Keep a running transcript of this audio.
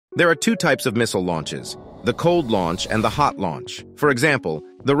There are two types of missile launches, the cold launch and the hot launch. For example,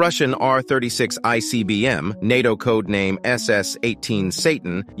 the Russian R36 ICBM, NATO code name SS-18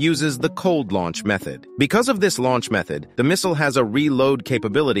 Satan, uses the cold launch method. Because of this launch method, the missile has a reload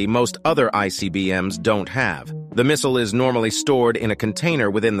capability most other ICBMs don't have. The missile is normally stored in a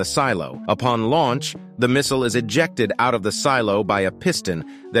container within the silo. Upon launch, the missile is ejected out of the silo by a piston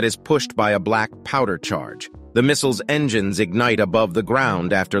that is pushed by a black powder charge. The missile's engines ignite above the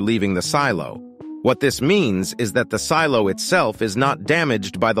ground after leaving the silo. What this means is that the silo itself is not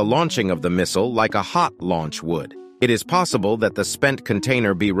damaged by the launching of the missile like a hot launch would. It is possible that the spent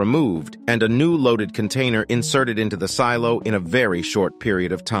container be removed and a new loaded container inserted into the silo in a very short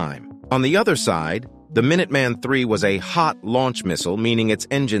period of time. On the other side, the Minuteman III was a hot launch missile, meaning its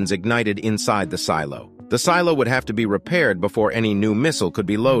engines ignited inside the silo. The silo would have to be repaired before any new missile could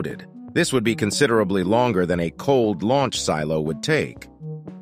be loaded. This would be considerably longer than a cold launch silo would take.